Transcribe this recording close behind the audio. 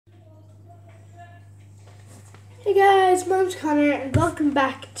Hey guys, my name's Connor and welcome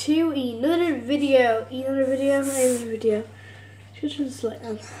back to another video. Just like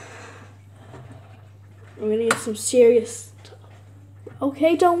I'm gonna get some serious stuff.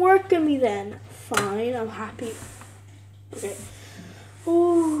 Okay, don't work at me then. Fine, I'm happy. Okay.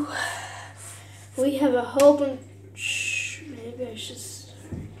 Oh, we have a whole bunch. Maybe I should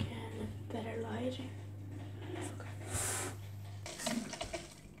start getting a better lighting.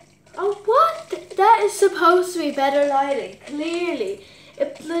 Oh, what? That is supposed to be better lighting. Clearly,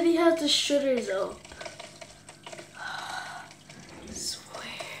 it bloody has the shutters up. I swear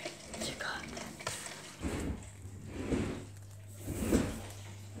to God.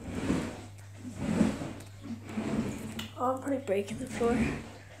 Oh, I'm probably breaking the floor.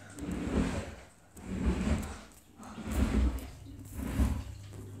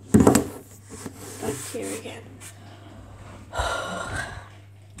 Back here again.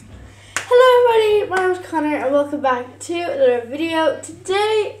 Hello everybody, my name is Connor and welcome back to another video.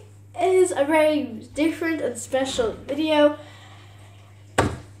 Today is a very different and special video.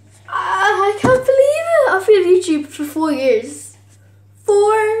 I can't believe it. I've been on YouTube for 4 years.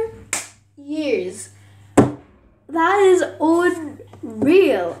 4 years. That is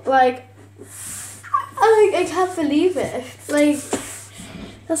unreal. Like, I can't believe it. Like,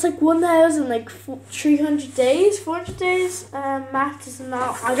 that's like 1,300 days, 400 days. Math is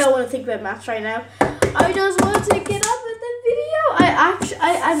not. I don't want to think about math right now. I just want to get on with the video.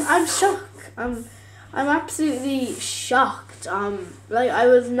 I'm shocked. I'm absolutely shocked. Like I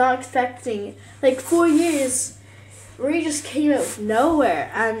was not expecting. Like 4 years, really just came out of nowhere,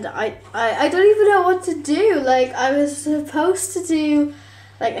 and I don't even know what to do. Like I was supposed to do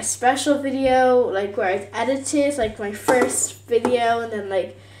like a special video, like where I edited like my first video, and then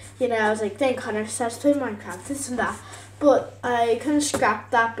like, you know, I was like, then Connor starts playing Minecraft, this and that. But I kind of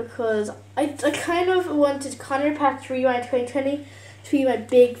scrapped that because I kind of wanted Connor Patch Rewind 2020 to be my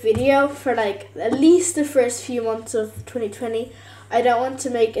big video for like at least the first few months of 2020. I don't want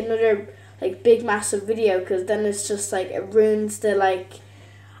to make another like big massive video because then it's just like it ruins the like,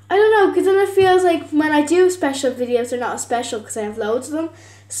 I don't know, because then it feels like when I do special videos, they're not as special because I have loads of them.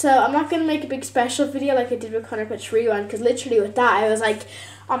 So I'm not going to make a big special video like I did with Connor Patch Rewind, because literally with that I was like,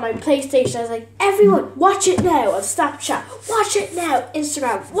 on my PlayStation, I was like, everyone, watch it now. On Snapchat, watch it now.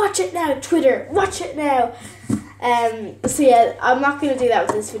 Instagram, watch it now. Twitter, watch it now. So yeah, I'm not going to do that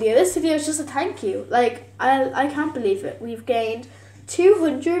with this video. This video is just a thank you. Like, I can't believe it. We've gained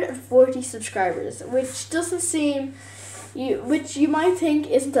 240 subscribers, which doesn't seem, which you might think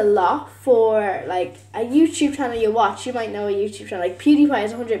isn't a lot for like a YouTube channel you watch. You might know a YouTube channel like PewDiePie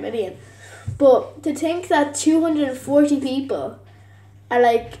has 100 million, but to think that 240 people are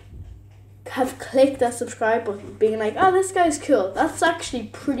like have clicked that subscribe button, being like, oh, this guy's cool. That's actually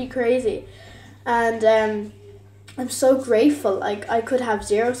pretty crazy, and I'm so grateful. Like I could have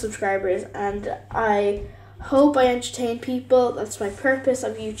 0 subscribers, and I hope I entertain people. That's my purpose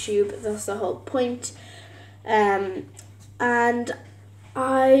of YouTube. That's the whole point. And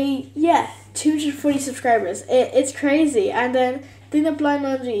I 240 subscribers. It's crazy. And then thing that blind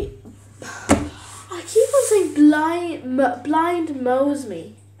knows me. I keep on saying blind mows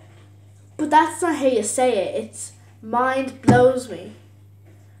me, but that's not how you say it. It's mind blows me.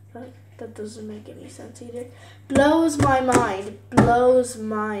 That doesn't make any sense either. Blows my mind. Blows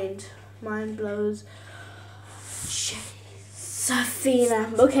mind. Mind blows.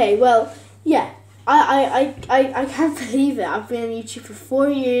 Safina. Okay, well, yeah. I can't believe it. I've been on YouTube for 4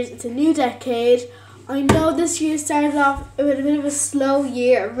 years. It's a new decade. I know this year started off with a bit of a slow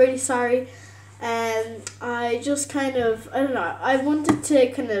year. I'm really sorry. I just kind of, I don't know, I wanted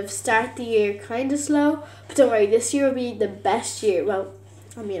to kind of start the year kind of slow, but don't worry, this year will be the best year. Well,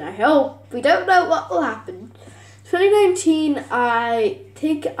 I mean, I hope. We don't know what will happen. 2019, I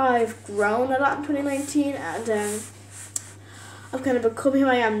think I've grown a lot in 2019, and I've kind of become who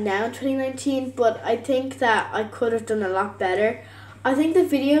I am now in 2019, but I think that I could have done a lot better. I think the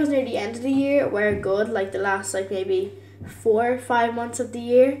videos near the end of the year were good, like the last like maybe 4 or 5 months of the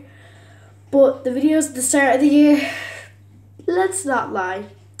year. But the videos at the start of the year, let's not lie.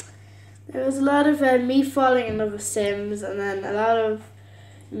 There was a lot of me falling in love with Sims, and then a lot of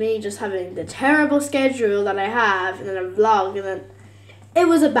me just having the terrible schedule that I have, and then a vlog, and then it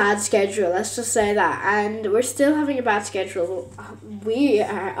was a bad schedule, let's just say that. And we're still having a bad schedule.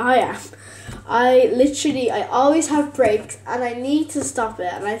 I am. I always have breaks, and I need to stop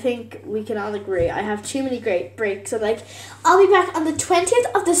it, and I think we can all agree I have too many great breaks. And like, I'll be back on the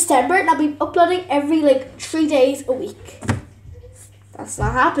 20th of December, and I'll be uploading every like 3 days a week. That's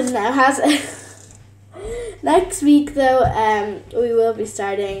not happened now, has it? Next week though, we will be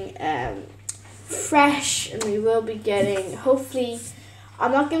starting fresh, and we will be getting, hopefully,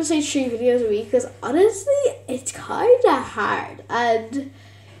 I'm not going to say 3 videos a week because honestly it's kind of hard, and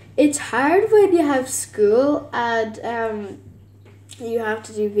it's hard when you have school and you have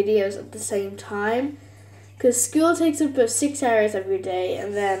to do videos at the same time, because school takes up about 6 hours of your day,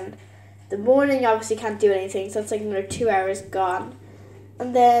 and then the morning obviously can't do anything, so it's like another 2 hours gone,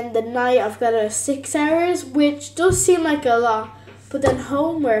 and then the night I've got 6 hours, which does seem like a lot, but then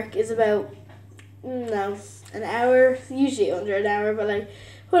homework is about an hour, usually under an hour, but like,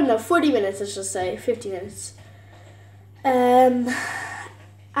 I don't know, 40 minutes, let's just say, 50 minutes. And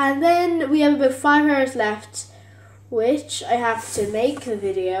then we have about 5 hours left, which I have to make the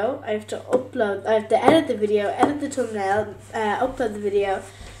video, I have to upload, I have to edit the video, edit the thumbnail, upload the video,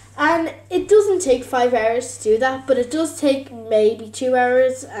 and it doesn't take 5 hours to do that, but it does take maybe 2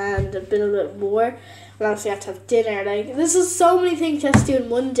 hours and a little bit more. And obviously I have to have dinner. Like, this is so many things you have to do in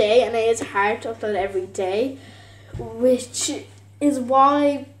one day, and it is hard to upload every day, which is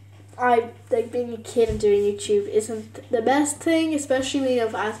why I like being a kid and doing YouTube isn't the best thing, especially when you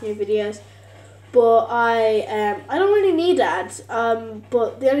have ads in your videos. But I don't really need ads.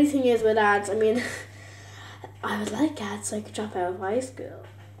 But the only thing is with ads, I mean, I would like ads so I could drop out of high school.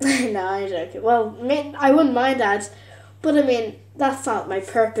 No, I'm joking. Well, I mean, I wouldn't mind ads, but I mean, that's not my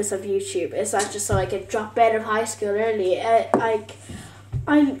purpose of YouTube. It's not just so I can drop out of high school early.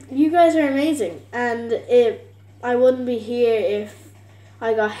 You guys are amazing, and I wouldn't be here if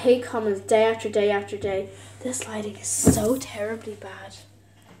I got hate comments day after day after day. This lighting is so terribly bad.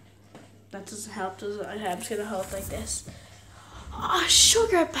 That doesn't help, does it? I'm just gonna hold like this. Oh,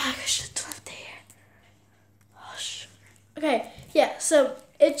 sugar bag. I should have left there. Oh, sugar. Okay, yeah. So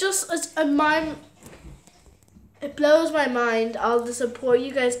it blows my mind all the support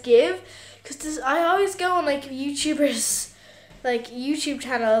you guys give, because I always go on like YouTubers, like YouTube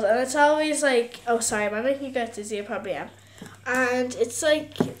channels, and it's always like, oh sorry, am I making you guys dizzy? I probably am. And it's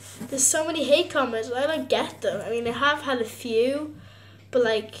like, there's so many hate comments and I don't get them. I mean, I have had a few, but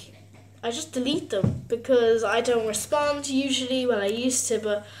like, I just delete them because I don't respond usually when I used to,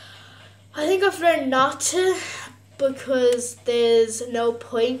 but I think I've learned not to, because there's no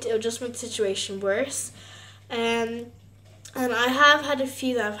point, it'll just make the situation worse. And I have had a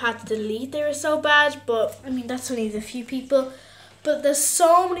few that I've had to delete, they were so bad, but I mean, that's only the few people. But there's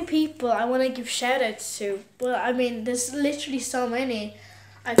so many people I want to give shout outs to. But I mean, there's literally so many,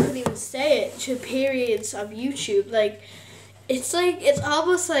 I couldn't even say it, to periods of YouTube. Like, it's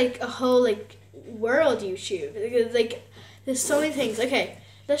almost like a whole like world YouTube. Because like, there's so many things. Okay,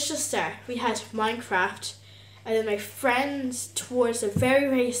 let's just start. We had Minecraft, and then my friends towards the very,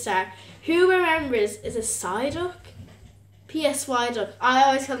 very start. Who remembers, is it Psyduck? Psyduck. I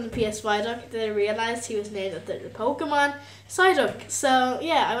always call him Psyduck. Then I realised he was named after the Pokemon Psyduck. So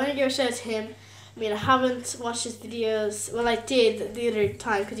yeah, I want to give a shout out to him. I mean, I haven't watched his videos. Well, I did the other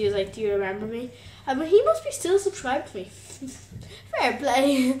time because he was like, "Do you remember me?" But he must be still subscribed to me. Fair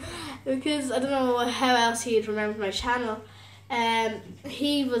play, because I don't know how else he'd remember my channel.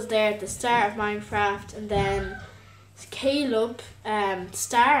 He was there at the start of Minecraft, and then Caleb,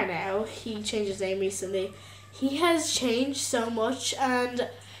 Star now, he changed his name recently. He has changed so much, and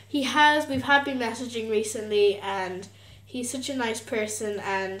we've been messaging recently, and he's such a nice person,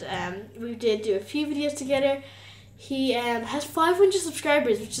 and we did do a few videos together. He has 500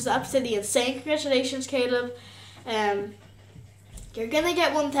 subscribers, which is absolutely insane. Congratulations, Caleb. You're gonna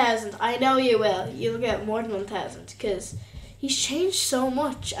get 1,000. I know you will. You'll get more than 1,000, because he's changed so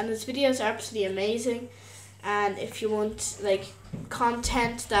much, and his videos are absolutely amazing. And if you want like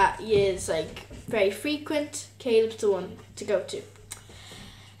content that is like very frequent, Caleb's the one to go to.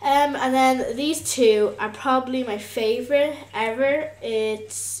 And then these two are probably my favourite ever.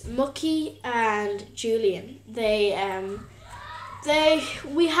 It's Mucky and Julian. We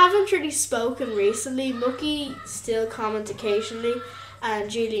haven't really spoken recently. Mucky still comments occasionally, and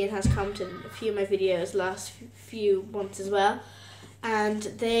Julian has commented in a few of my videos last few months as well. And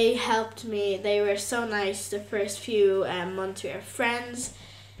they helped me. They were so nice the first few months we were friends.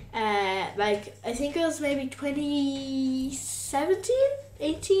 Like, I think it was maybe 2017,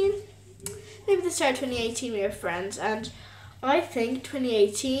 18? Maybe the start of 2018 we were friends. And I think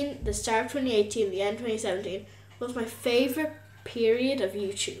 2018, the start of 2018, the end of 2017, was my favourite period of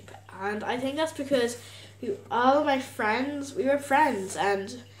YouTube. And I think that's because all of my friends, we were friends.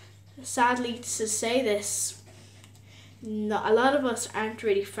 And sadly to say this, not a lot of us aren't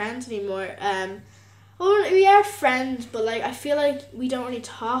really friends anymore. Well, we are friends, but like, I feel like we don't really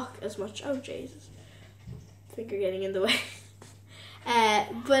talk as much. Oh Jesus, finger getting in the way.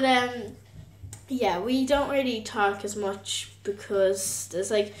 Yeah, we don't really talk as much because there's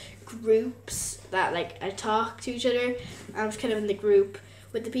like groups that like I talk to each other. I'm just kind of in the group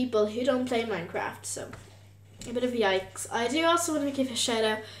with the people who don't play Minecraft. So a bit of yikes. I do also want to give a shout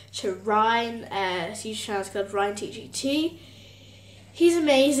out to Ryan. His YouTube channel is called Ryan TGT. He's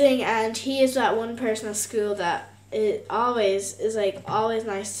amazing, and he is that one person at school that it always is like always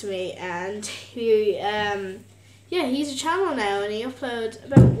nice to me, and he he's a channel now, and he uploads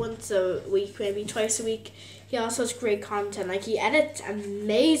about once a week, maybe twice a week. He also has great content, like he edits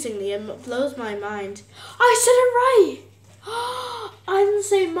amazingly and it blows my mind. I said it right. I didn't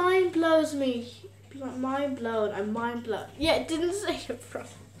say mind blows me. Mind blown. I'm mind blown. Yeah, it didn't say it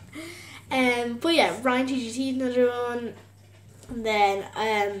properly. But yeah, Ryan TGT is another one. And then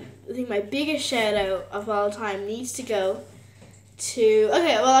I think my biggest shout out of all time needs to go to,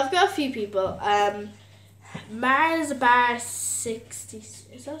 okay, well I've got a few people. Mars Bar 60,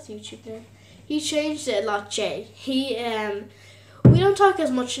 is that his YouTube name? He changed it a lot, Jay. He we don't talk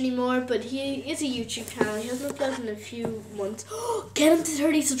as much anymore, but he is a YouTube channel. He hasn't uploaded in a few months. Get him to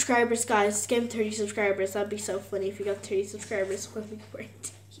 30 subscribers, guys. Get him 30 subscribers. That'd be so funny if you got 30 subscribers when we were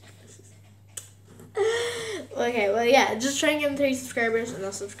Okay, well yeah, just try and get him 30 subscribers and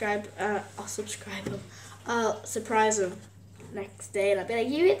I'll subscribe him. I'll surprise him next day and I'll be like,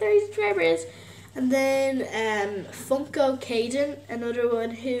 you hit 30 subscribers. And then Funko Caden, another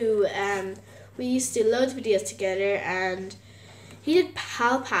one who we used to do loads of videos together, and he did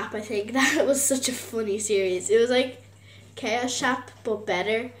Palpap, I think. That was such a funny series. It was like Chaos Shop but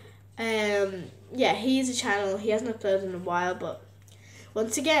better. Yeah, he's a channel. He hasn't uploaded in a while, but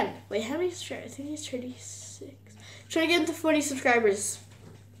once again, wait, how many subscribers? I think he's 36. Try to get him to 40 subscribers.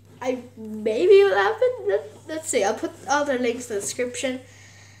 Maybe it will happen. Let's see. I'll put all their links in the description.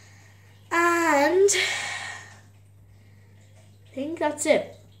 And I think that's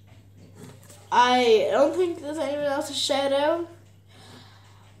it. I don't think there's anyone else to shout out.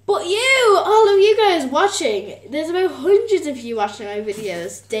 But you, all of you guys watching, there's about hundreds of you watching my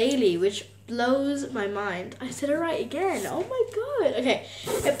videos daily, which blows my mind. I said it right again. Oh my god. Okay,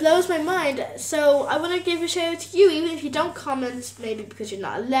 it blows my mind. So I want to give a shout out to you, even if you don't comment, maybe because you're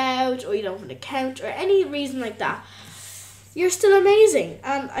not allowed or you don't have an account or any reason like that. You're still amazing,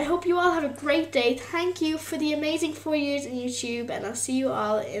 and I hope you all have a great day. Thank you for the amazing 4 years in YouTube, and I'll see you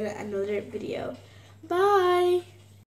all in another video. Bye!